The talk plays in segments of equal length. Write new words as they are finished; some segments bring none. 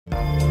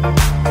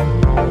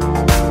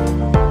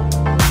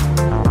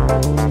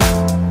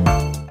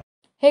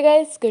Hey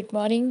guys, good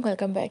morning,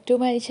 welcome back to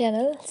my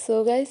channel.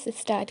 So guys,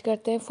 start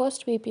करते हैं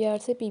first PPR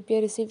से।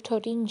 PPR receive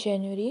 13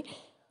 जनवरी,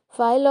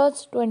 file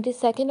launch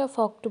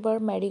 22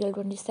 medical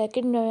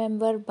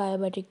 22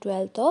 biometric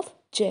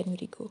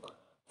 12 को।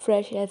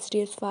 Fresh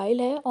HDS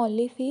file है,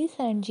 only fees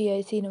and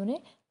GIC इन्होंने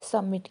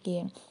submit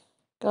किए।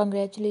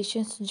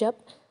 Congratulations जब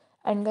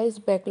and guys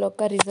backlog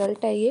का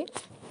result है ये।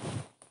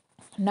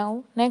 Now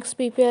next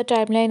PPR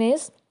timeline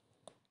is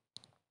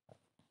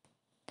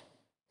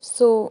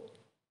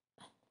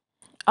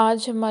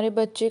आज हमारे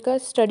बच्चे का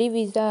स्टडी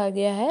वीज़ा आ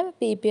गया है।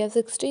 PPR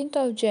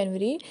 16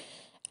 January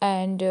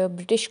and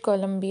British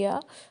Columbia.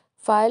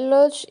 File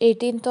launch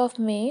 18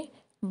 May,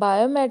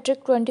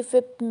 biometric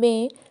 25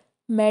 May,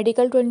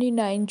 medical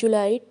 29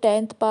 July,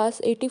 10th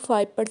pass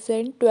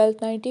 85%,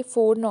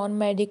 1294 non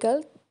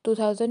medical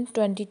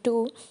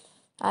 2022,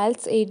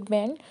 IELTS 8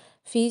 band.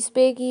 Fees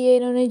पे की है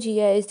इन्होंने,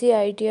 GIC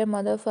ITR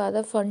mother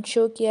father fund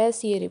show किया है,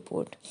 सीए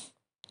रिपोर्ट।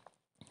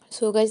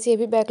 सो गाइस, ये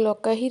भी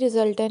बैकलॉग का ही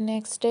रिजल्ट है।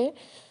 नेक्स्ट है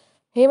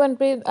Hey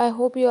Manpreet, I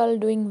hope you all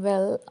doing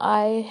well.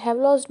 I have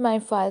lost my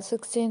file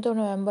 16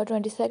 November,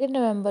 22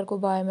 November को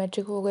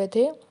बायोमेट्रिक हो गए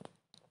थे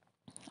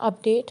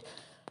अपडेट,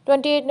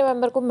 28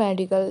 नवंबर को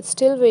medical,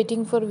 still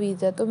waiting for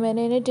visa. तो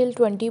मैंने इन्हें टिल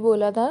 20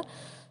 बोला था।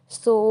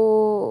 सो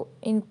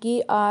इनकी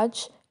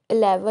आज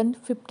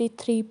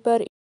 11:53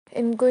 पर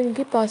इनको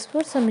इनकी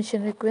पासपोर्ट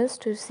सबमिशन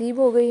रिक्वेस्ट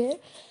रिसीव हो गई है।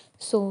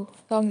 सो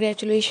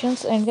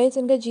कॉन्ग्रेचुलेशंस एंड गाइस,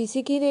 इनका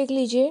जीसी की देख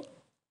लीजिए।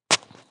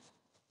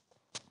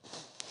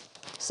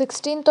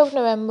 16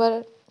 November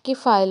की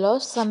फाइल और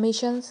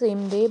submission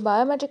same day,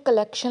 biometric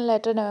collection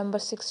letter November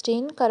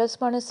 16,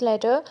 correspondence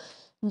letter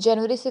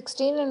January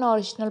 16 and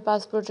original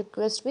passport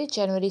request भी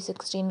January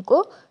 16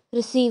 को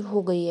रिसीव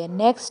हो गई है।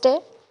 नेक्स्ट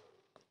है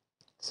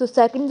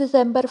 2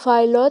 December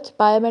file launch,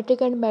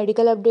 biometric and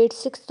medical update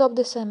 6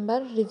 December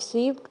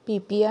received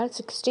PPR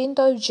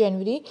 16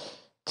 January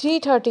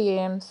 3:30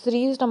 AM।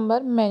 Series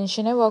number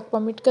mention है, work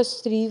permit का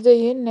series है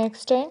ये।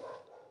 नेक्स्ट है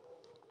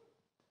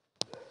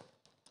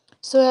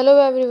So hello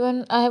everyone,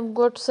 I have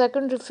got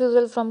second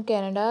refusal from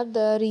Canada.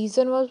 The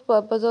reason was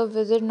purpose of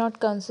visit not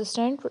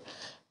consistent.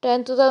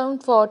 10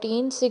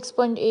 2014,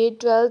 6.8,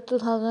 12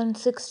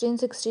 2016,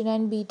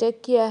 69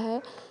 BTech किया है,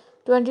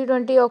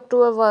 2020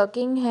 अक्टूबर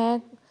working है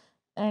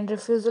and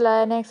refusal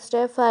आया। Next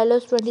है फाइल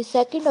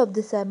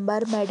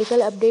 22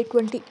 मेडिकल अपडेट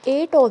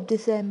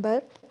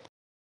 28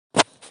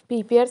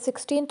 पीपीआर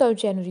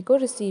 16 को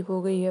रिसीव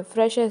हो गई है।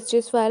 फ्रेश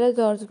एसजीएस फाइल है,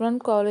 जॉर्ज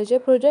कॉलेज है,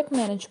 प्रोजेक्ट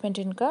मैनेजमेंट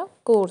इनका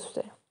कोर्स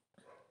है।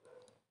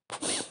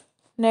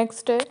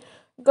 नेक्स्ट है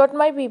got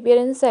my PPR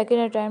in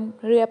second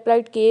attempt,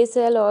 reapplied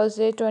KSL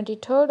Thursday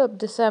 23rd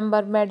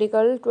December,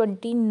 medical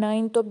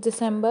 29th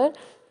December,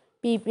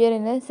 PPR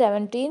in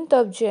 17th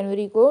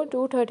January को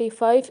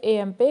 2:35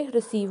 AM पे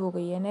रिसीव हो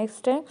गई है।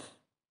 नेक्स्ट है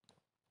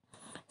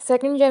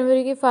 2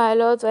 जनवरी की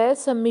फाइल और है,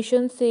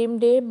 submission same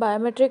day,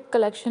 biometric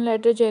collection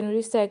letter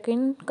January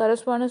 2,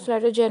 correspondence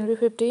letter January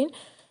 15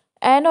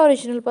 and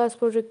original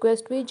passport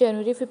request भी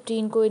January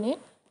 15 को इन्हें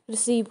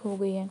रिसीव हो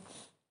गई है।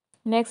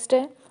 नेक्स्ट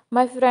है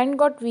my friend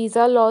got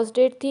visa, lost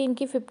date थी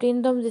इनकी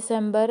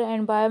 15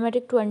 एंड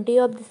बायोमेट्रिक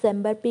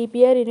 20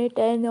 पीपीआर इन्हें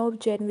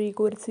 10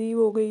 को रिसीव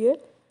हो गई है।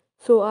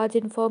 सो आज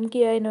इन्फॉर्म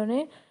किया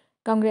इन्होंने,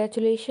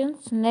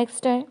 कंग्रेचुलेशंस।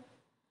 नेक्स्ट है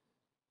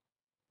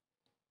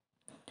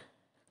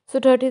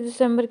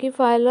 30 की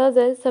फाइल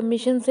है,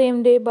 submission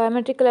same day,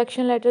 biometric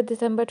collection letter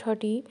December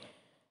 30,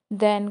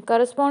 then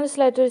correspondence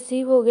letter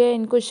receive हो गया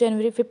इनको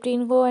January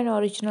 15 को एंड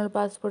ओरिजिनल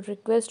पासपोर्ट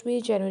रिक्वेस्ट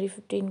भी January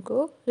 15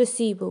 को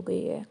रिसीव हो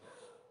गई है।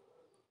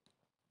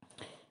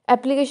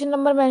 एप्लीकेशन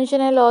नंबर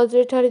मेंशन है, lost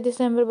date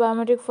 30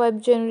 biometric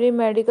 5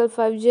 medical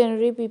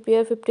 5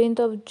 PPR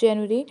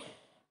 15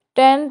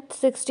 10th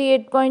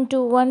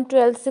 68.21,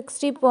 12th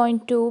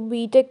 60.2,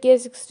 BTech के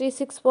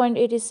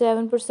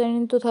 66.87%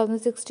 इन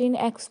 2016,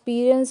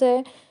 एक्सपीरियंस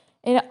है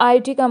in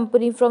IT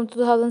company from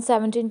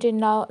 2017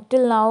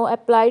 till now,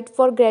 applied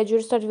for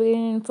graduate certificate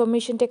in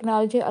information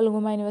technology,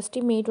 Algoma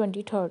University, May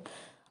 23rd.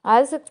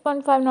 IELTS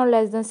 6.5 not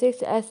less than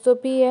 6,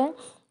 SOP है,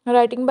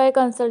 writing by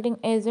consulting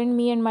agent,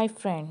 me and my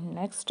friend.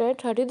 Next है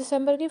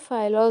 30 की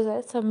file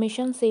है,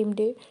 submission same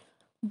day,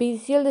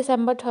 BCL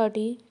December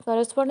 30,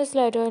 correspondence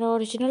letter और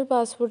original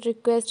passport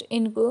request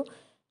इनको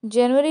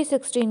January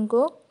 16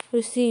 को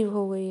receive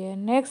हो गई है।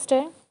 नेक्स्ट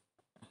है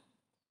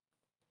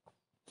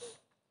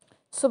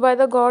सो by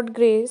the God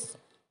grace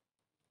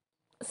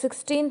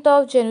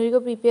 16 January को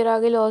पीपीआर आ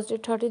गई, lost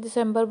date 30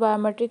 December,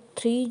 biometric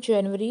 3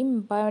 January,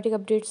 biometric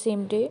update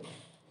same day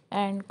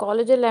and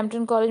college है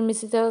Lampton college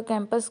Mississauga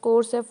campus,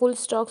 course है full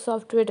stock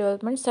software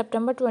development,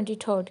 September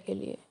 23 के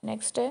लिए।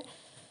 नेक्स्ट है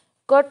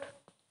got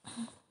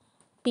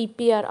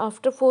PPR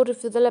after 4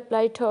 refusal,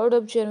 apply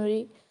 3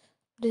 January,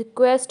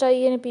 request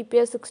आई है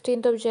PPR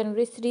 16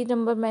 January, 3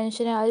 number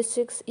mention है,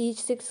 I6 each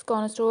 6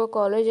 कॉन्स्टोवा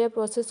college है,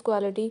 process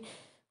quality,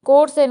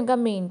 course है इनका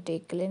मेन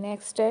टेक के लिए।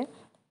 नेक्स्ट है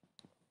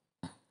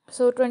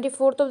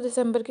 24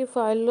 December की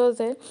फाइल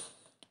है,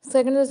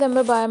 2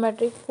 December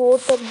biometric,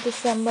 4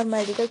 December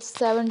medical,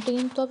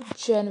 17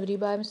 January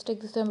by mistake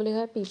दिसंबर लिखा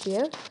है,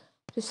 पीपीआर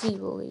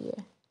रिसीव हो गई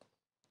है।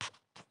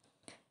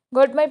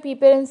 Got my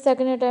PPR in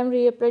second attempt,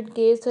 reapplied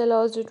case I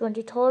lost the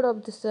 23rd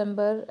of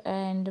December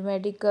and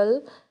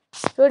medical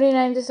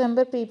 29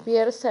 December,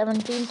 PPR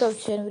 17th of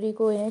January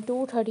को इन्हें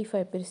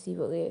 2:35 पे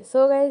receive हो गए.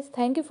 So guys,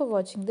 thank you for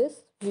watching this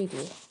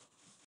video.